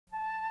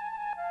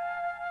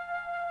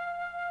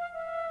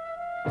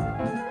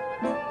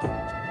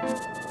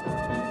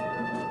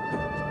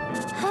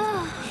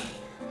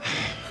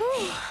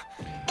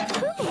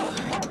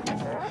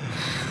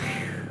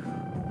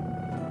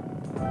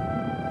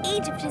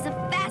Egypt is a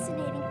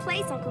fascinating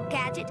place, Uncle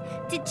Gadget.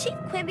 Did Chief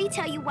Quimby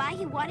tell you why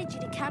he wanted you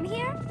to come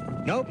here?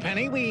 No,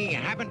 Penny, we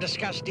haven't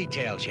discussed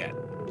details yet.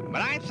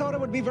 But I thought it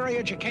would be very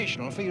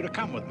educational for you to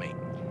come with me.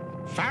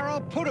 Pharaoh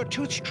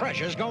Pootatoot's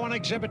treasures go on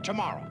exhibit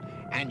tomorrow,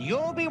 and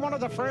you'll be one of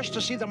the first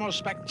to see the most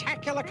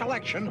spectacular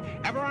collection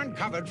ever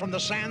uncovered from the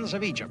sands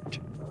of Egypt.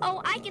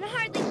 Oh, I can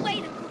hardly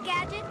wait, Uncle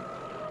Gadget.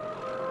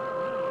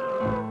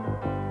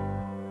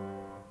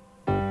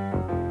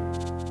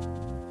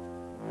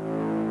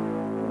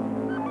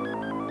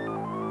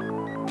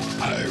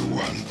 I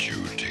want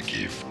you to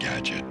give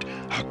Gadget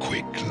a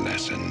quick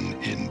lesson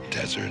in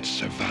desert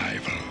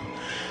survival,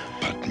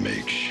 but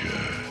make sure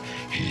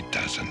he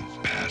doesn't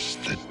pass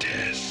the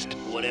test.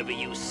 Whatever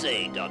you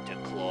say, Dr.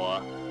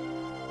 Claw.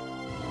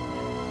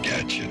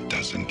 Gadget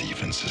doesn't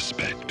even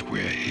suspect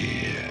we're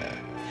here.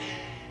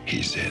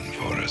 He's in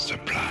for a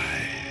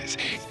surprise,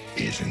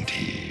 isn't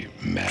he,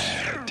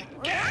 M.A.D?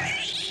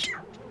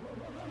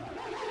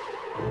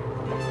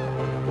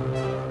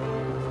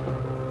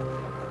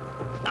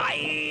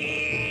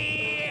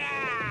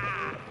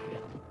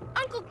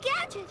 Uncle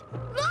Gadget,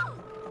 look!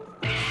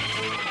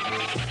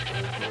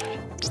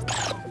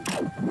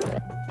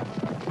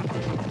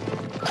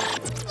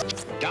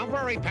 Don't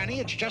worry, Penny,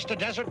 it's just a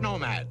desert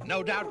nomad.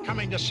 No doubt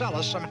coming to sell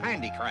us some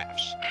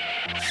handicrafts.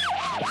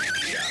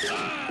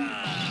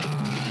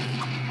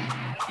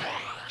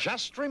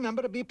 Just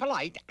remember to be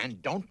polite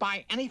and don't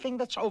buy anything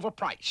that's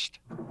overpriced.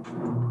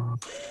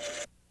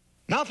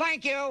 No,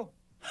 thank you.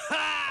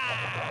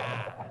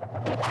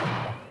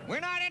 We're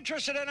not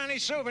interested in any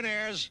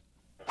souvenirs.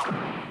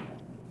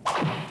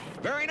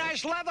 Very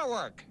nice leather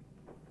work,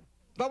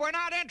 but we're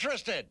not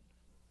interested.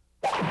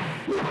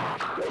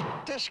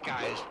 This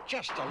guy's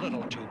just a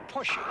little too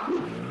pushy.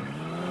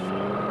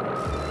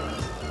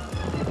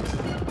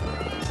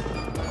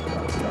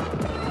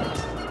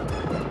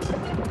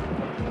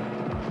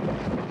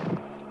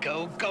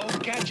 Go, go,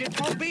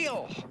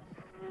 Gadget-mobile!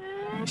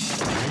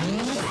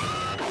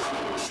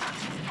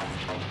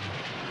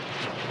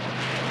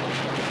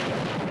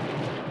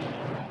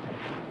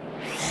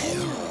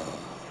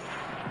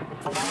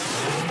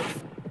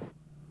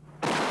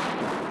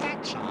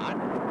 That's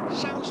odd.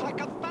 Sounds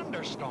like a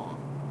thunderstorm.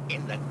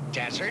 In the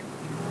desert?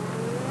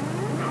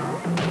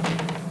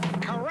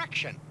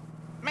 Correction.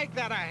 Make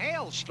that a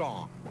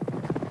hailstorm.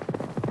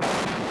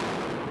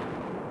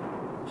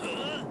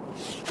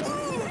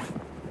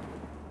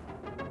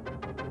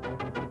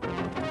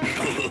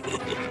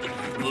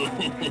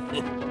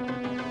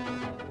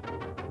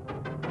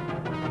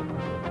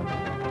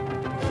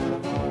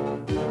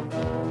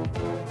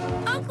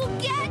 Uncle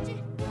Gadget,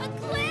 a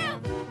cliff!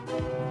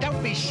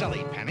 Don't be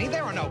silly, Penny.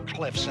 There are no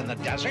cliffs in the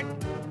desert.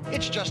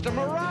 It's just a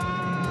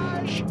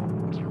mirage.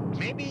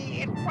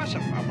 Maybe it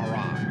wasn't a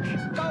mirage.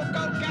 Go,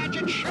 go,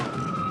 Gadget, shoot!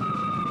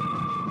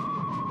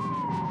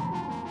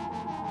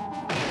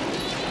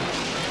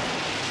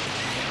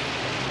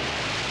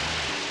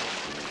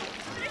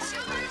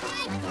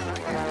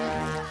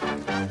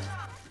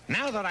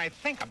 Now that I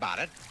think about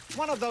it,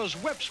 one of those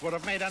whips would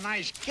have made a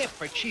nice gift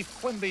for Chief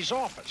Quimby's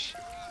office.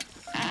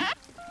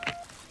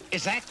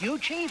 Is that you,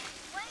 Chief?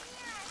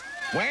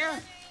 Where?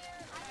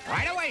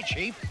 Right away,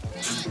 Chief.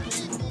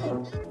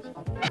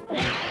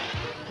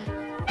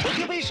 Would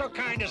you be so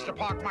kind as to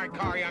park my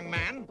car, young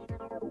man?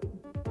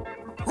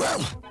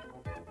 Well,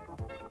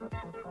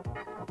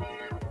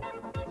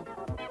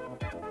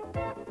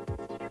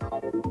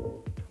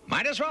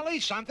 might as well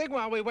eat something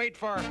while we wait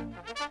for...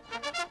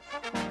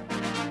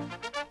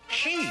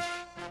 Chief!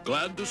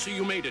 Glad to see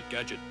you made it,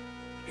 Gadget.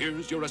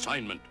 Here's your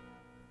assignment.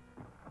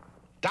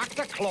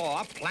 Dr.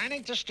 Claw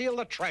planning to steal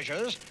the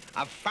treasures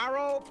of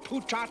Pharaoh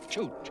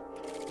Pootatoot.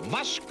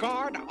 Must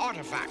guard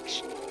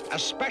artifacts,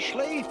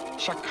 especially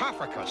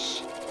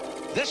sarcophagus.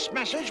 This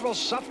message will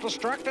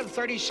self-destruct in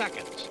 30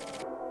 seconds.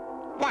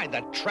 Why,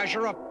 the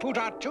treasure of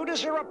Pootatoot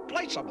is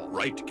irreplaceable.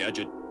 Right,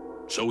 Gadget.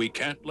 So we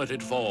can't let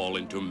it fall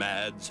into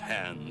M.A.D's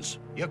hands.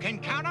 You can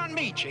count on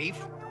me, Chief.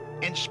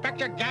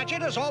 Inspector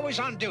Gadget is always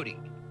on duty.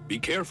 Be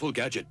careful,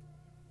 Gadget.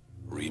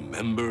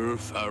 Remember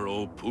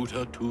Pharaoh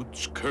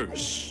Pootatoot's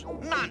curse.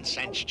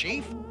 Nonsense,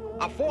 Chief.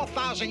 A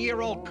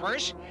 4,000-year-old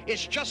curse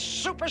is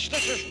just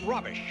superstitious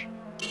rubbish.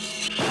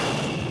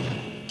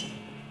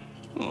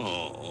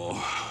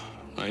 Oh,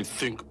 I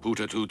think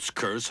Pootatoot's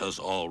curse has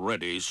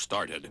already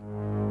started.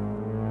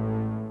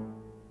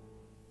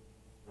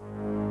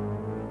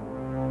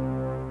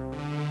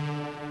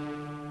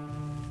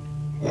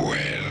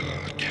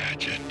 Well,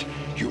 Gadget,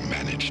 you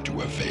managed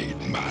to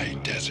evade my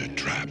desert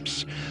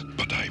traps,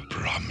 but I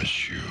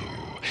promise you,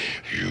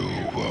 you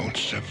won't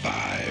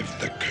survive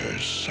the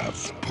curse of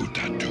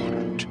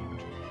Pootatoot.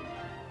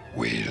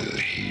 Will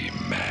he,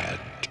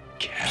 M.A.D.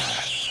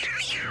 Cat?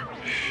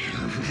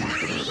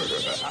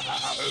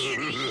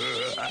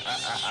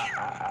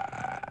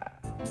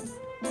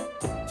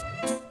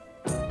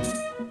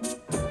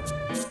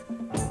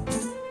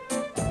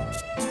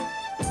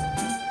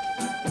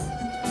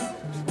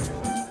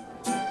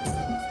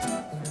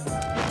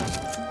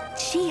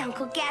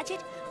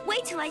 Gadget.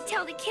 Wait till I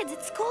tell the kids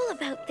at school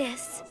about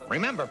this.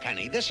 Remember,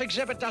 Penny, this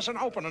exhibit doesn't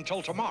open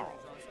until tomorrow.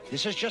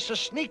 This is just a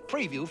sneak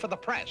preview for the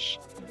press.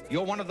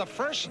 You're one of the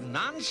first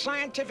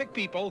non-scientific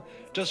people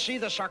to see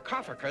the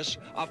sarcophagus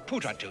of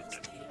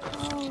Pootatoot.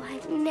 Oh,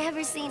 I've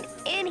never seen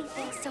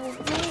anything so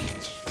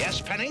rich. Yes,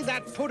 Penny,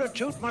 that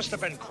Pootatoot must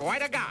have been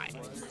quite a guy.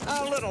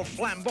 A little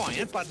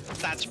flamboyant, but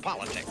that's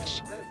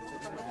politics.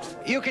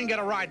 You can get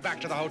a ride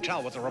back to the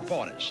hotel with the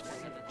reporters.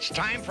 It's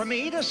time for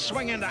me to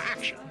swing into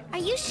action. Are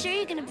you sure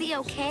you're gonna be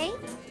okay?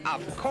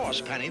 Of course,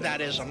 Penny,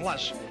 that is,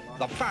 unless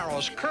the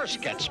Pharaoh's curse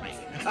gets me.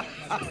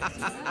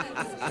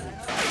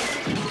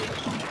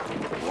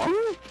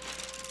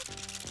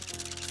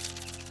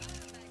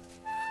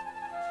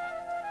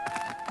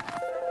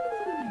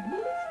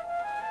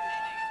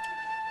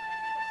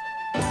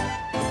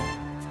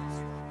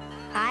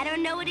 I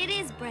don't know what it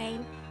is,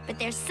 Brain, but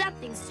there's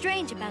something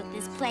strange about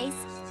this place.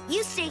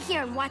 You stay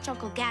here and watch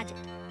Uncle Gadget.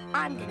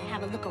 I'm gonna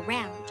have a look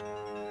around.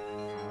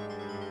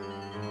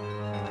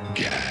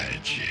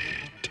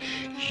 Gadget,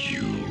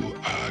 you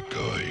are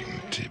going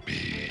to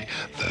be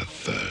the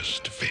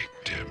first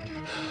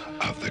victim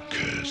of the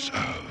curse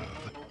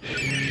of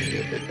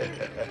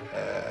M.A.D.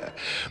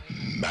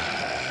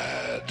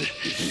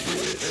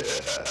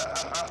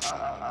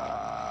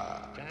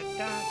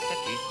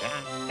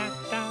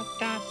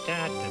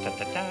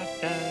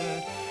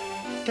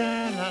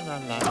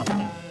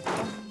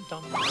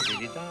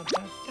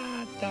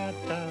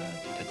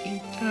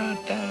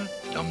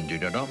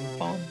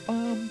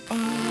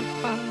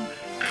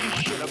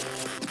 I should have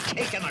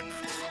taken a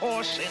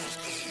course in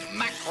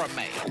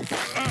macrame.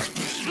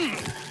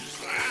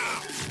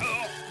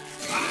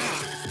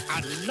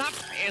 Enough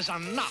is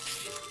enough.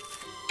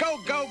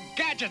 Go,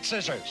 Gadget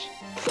Scissors.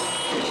 Go,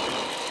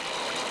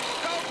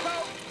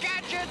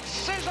 Gadget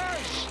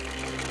Scissors.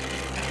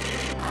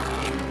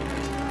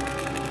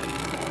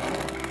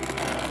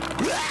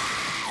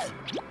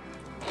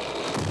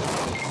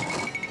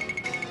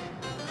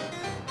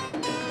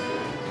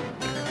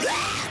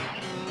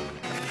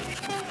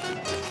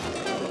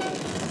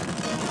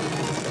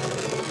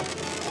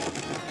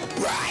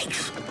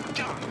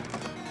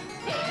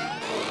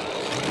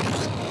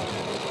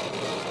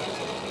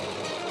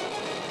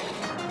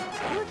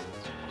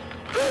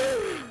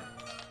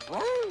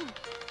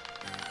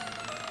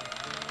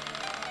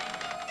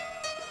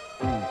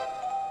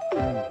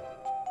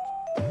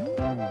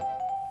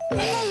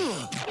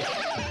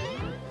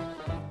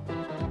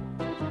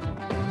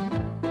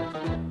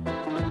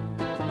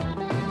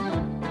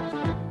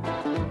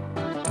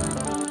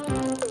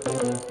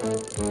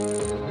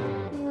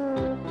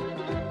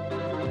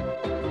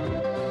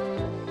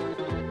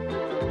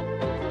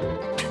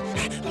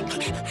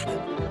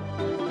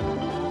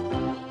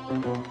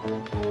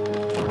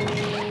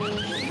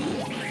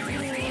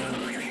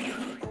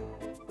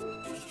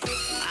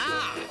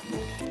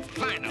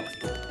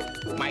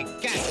 My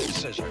gadget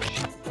scissors.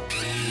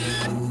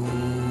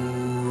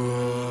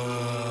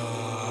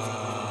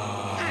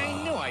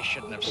 I knew I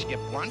shouldn't have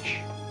skipped lunch.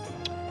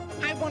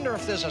 I wonder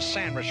if there's a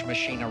sandwich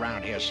machine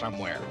around here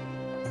somewhere.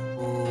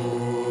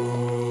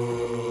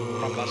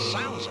 From the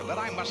sounds of it,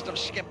 I must have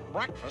skipped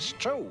breakfast,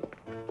 too.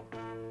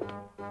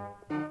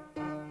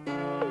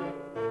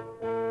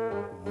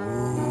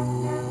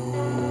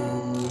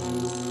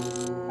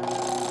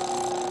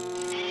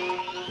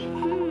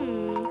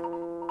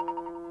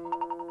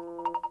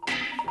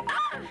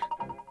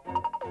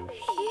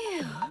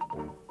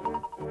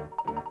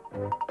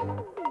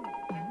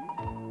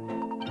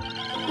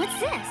 What's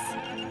this?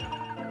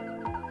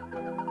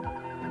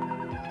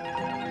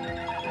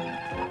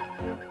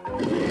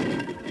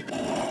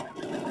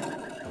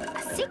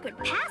 A secret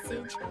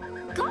passage?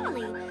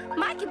 Golly,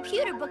 my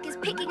computer book is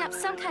picking up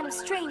some kind of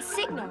strange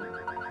signal.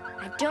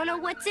 I don't know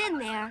what's in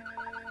there,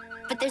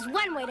 but there's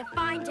one way to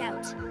find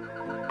out.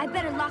 I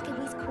better lock in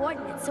these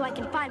coordinates so I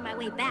can find my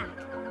way back.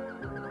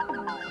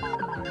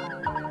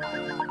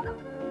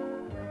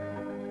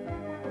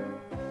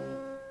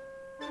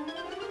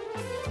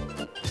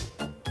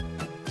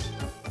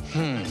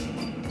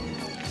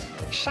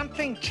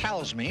 Something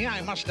tells me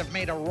I must have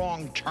made a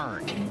wrong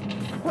turn.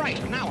 Right,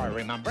 now I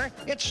remember.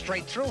 It's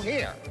straight through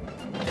here.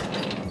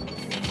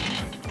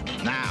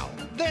 Now,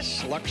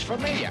 this looks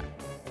familiar.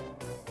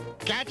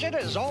 Gadget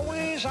is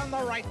always on the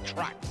right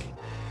track.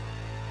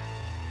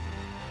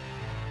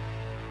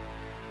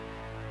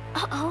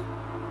 Uh-oh.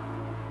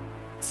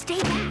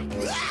 Stay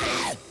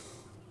back.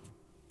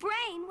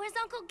 Brain, where's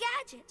Uncle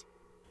Gadget?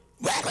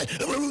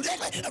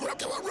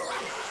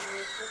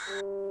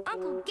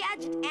 Uncle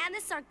Gadget and the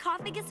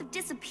sarcophagus have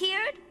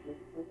disappeared?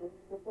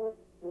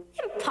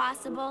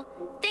 Impossible.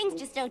 Things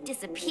just don't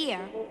disappear.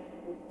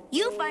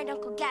 You find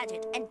Uncle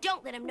Gadget and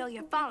don't let him know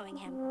you're following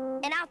him.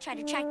 And I'll try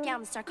to track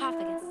down the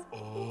sarcophagus.